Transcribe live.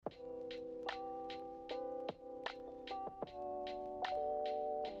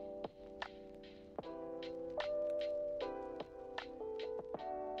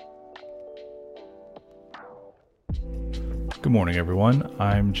Good morning, everyone.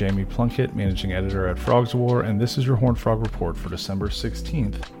 I'm Jamie Plunkett, Managing Editor at Frogs of War, and this is your Horned Frog Report for December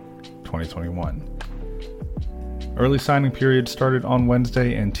 16th, 2021. Early signing period started on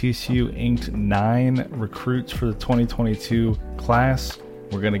Wednesday, and TCU inked 9 recruits for the 2022 class.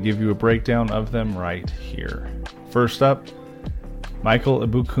 We're going to give you a breakdown of them right here. First up, Michael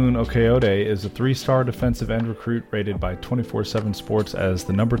Ibukun-Okeode is a 3-star defensive end recruit rated by 24/7 Sports as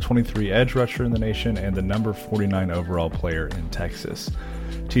the number 23 edge rusher in the nation and the number 49 overall player in Texas.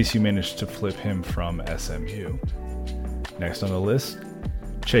 TCU managed to flip him from SMU. Next on the list,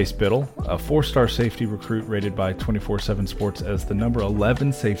 Chase Biddle, a 4-star safety recruit rated by 24/7 Sports as the number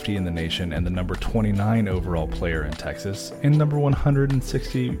 11 safety in the nation and the number 29 overall player in Texas, and number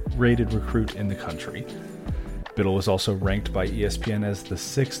 160 rated recruit in the country. Biddle was also ranked by ESPN as the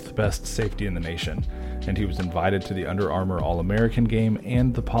 6th best safety in the nation, and he was invited to the Under Armour All-American game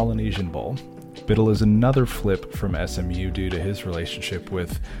and the Polynesian Bowl. Biddle is another flip from SMU due to his relationship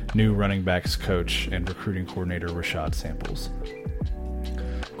with new running backs coach and recruiting coordinator Rashad Samples.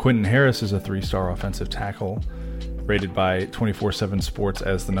 Quentin Harris is a 3-star offensive tackle, rated by 24/7 Sports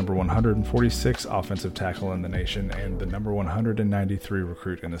as the number 146 offensive tackle in the nation and the number 193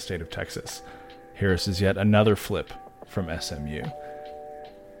 recruit in the state of Texas. Harris is yet another flip from SMU.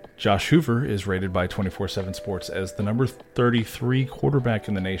 Josh Hoover is rated by 24/7 Sports as the number 33 quarterback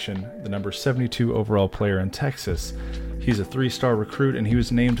in the nation, the number 72 overall player in Texas. He's a 3-star recruit, and he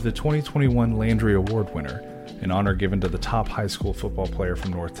was named the 2021 Landry Award winner, an honor given to the top high school football player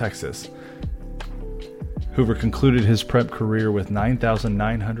from North Texas. Hoover concluded his prep career with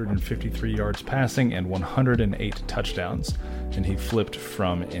 9,953 yards passing and 108 touchdowns, and he flipped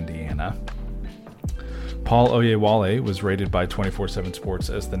from Indiana. Paul Oyewale was rated by 24/7 Sports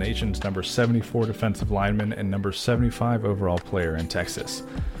as the nation's number 74 defensive lineman and number 75 overall player in Texas.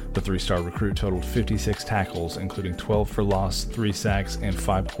 The 3-star recruit totaled 56 tackles, including 12 for loss, 3 sacks, and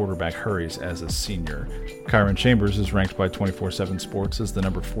 5 quarterback hurries as a senior. Kyron Chambers is ranked by 24/7 Sports as the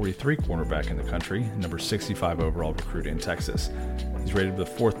number 43 cornerback in the country and number 65 overall recruit in Texas. He's rated the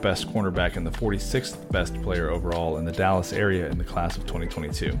 4th best cornerback and the 46th best player overall in the Dallas area in the class of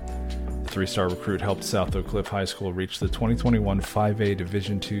 2022. The 3-star recruit helped South Oak Cliff High School reach the 2021 5A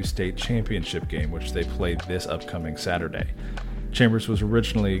Division II state championship game, which they played this upcoming Saturday. Chambers was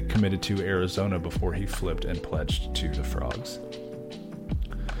originally committed to Arizona before he flipped and pledged to the Frogs.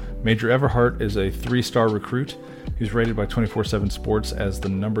 Major Everhart is a 3-star recruit. He's rated by 24/7 Sports as the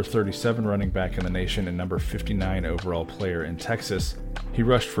number 37 running back in the nation and number 59 overall player in Texas. He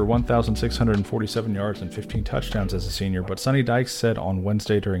rushed for 1,647 yards and 15 touchdowns as a senior, but Sonny Dykes said on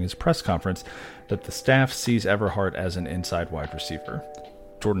Wednesday during his press conference that the staff sees Everhart as an inside wide receiver.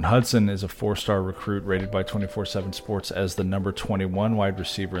 Jordan Hudson is a 4-star recruit rated by 24/7 Sports as the number 21 wide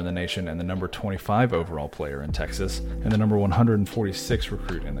receiver in the nation and the number 25 overall player in Texas, and the number 146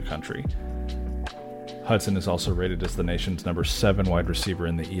 recruit in the country. Hudson is also rated as the nation's number 7 wide receiver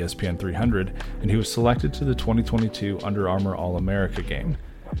in the ESPN 300, and he was selected to the 2022 Under Armour All-America game.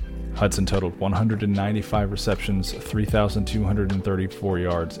 Hudson totaled 195 receptions, 3,234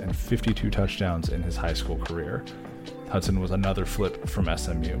 yards, and 52 touchdowns in his high school career. Hudson was another flip from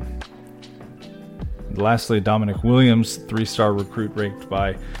SMU. Lastly, Dominic Williams, 3-star recruit ranked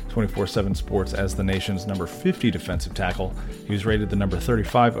by 24/7 Sports as the nation's number 50 defensive tackle. He was rated the number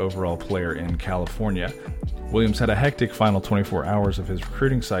 35 overall player in California. Williams had a hectic final 24 hours of his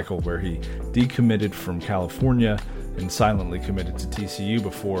recruiting cycle where he decommitted from California and silently committed to TCU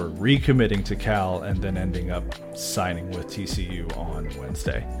before recommitting to Cal and then ending up signing with TCU on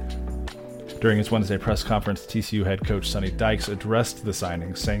Wednesday. During his Wednesday press conference, TCU head coach Sonny Dykes addressed the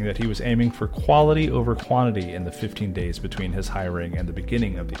signing, saying that he was aiming for quality over quantity in the 15 days between his hiring and the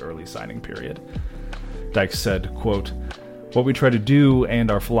beginning of the early signing period. Dykes said, quote, "What we try to do, and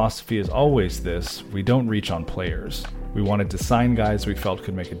our philosophy is always this, we don't reach on players. We wanted to sign guys we felt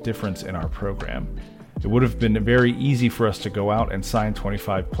could make a difference in our program. It would have been very easy for us to go out and sign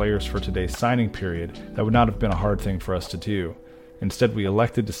 25 players for today's signing period. That would not have been a hard thing for us to do. Instead, we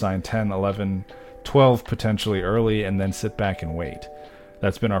elected to sign 10, 11, 12 potentially early and then sit back and wait.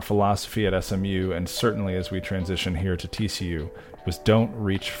 That's been our philosophy at SMU, and certainly as we transition here to TCU, was don't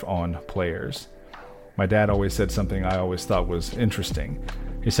reach on players. My dad always said something I always thought was interesting.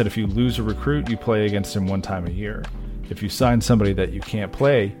 He said if you lose a recruit, you play against him one time a year. If you sign somebody that you can't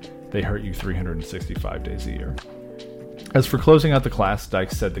play, they hurt you 365 days a year." As for closing out the class,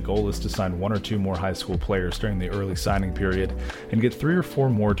 Dykes said the goal is to sign 1 or 2 more high school players during the early signing period and get 3 or 4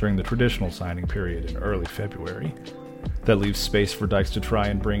 more during the traditional signing period in early February. That leaves space for Dykes to try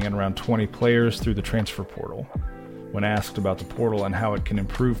and bring in around 20 players through the transfer portal. When asked about the portal and how it can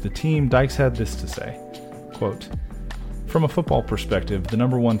improve the team, Dykes had this to say, quote, From a football perspective, the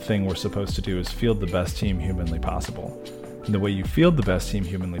number one thing we're supposed to do is field the best team humanly possible. And the way you field the best team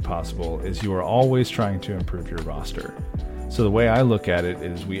humanly possible is you are always trying to improve your roster. So the way I look at it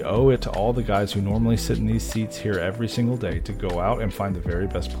is we owe it to all the guys who normally sit in these seats here every single day to go out and find the very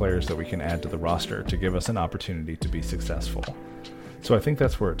best players that we can add to the roster to give us an opportunity to be successful. So I think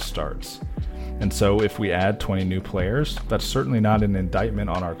that's where it starts. And so if we add 20 new players, that's certainly not an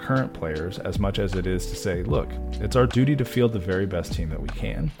indictment on our current players as much as it is to say, look, it's our duty to field the very best team that we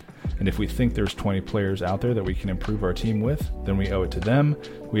can. And if we think there's 20 players out there that we can improve our team with, then we owe it to them,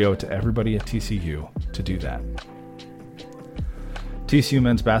 we owe it to everybody at TCU to do that. TCU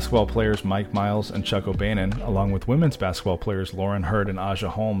men's basketball players Mike Miles and Chuck O'Bannon, along with women's basketball players Lauren Hurd and Aja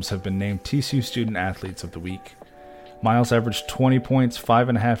Holmes, have been named TCU Student Athletes of the Week. Miles averaged 20 points,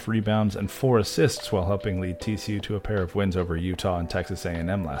 5.5 rebounds, and 4 assists while helping lead TCU to a pair of wins over Utah and Texas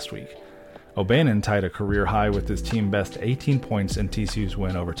A&M last week. O'Bannon tied a career high with his team best 18 points in TCU's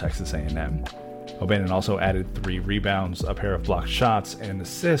win over Texas A&M. O'Bannon also added 3 rebounds, a pair of blocked shots, an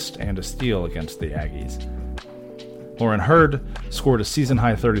assist, and a steal against the Aggies. Lauren Hurd scored a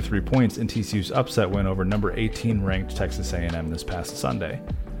season-high 33 points in TCU's upset win over number 18 ranked Texas A&M this past Sunday.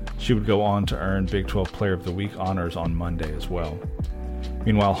 She would go on to earn Big 12 Player of the Week honors on Monday as well.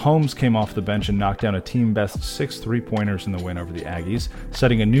 Meanwhile, Holmes came off the bench and knocked down a team-best 6 3-pointers in the win over the Aggies,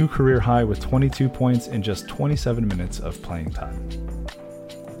 setting a new career high with 22 points in just 27 minutes of playing time.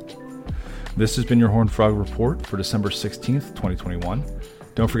 This has been your Horned Frog Report for December 16th, 2021.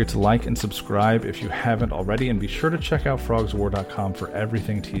 Don't forget to like and subscribe if you haven't already, and be sure to check out frogswar.com for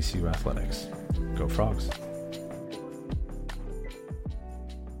everything TCU athletics. Go Frogs!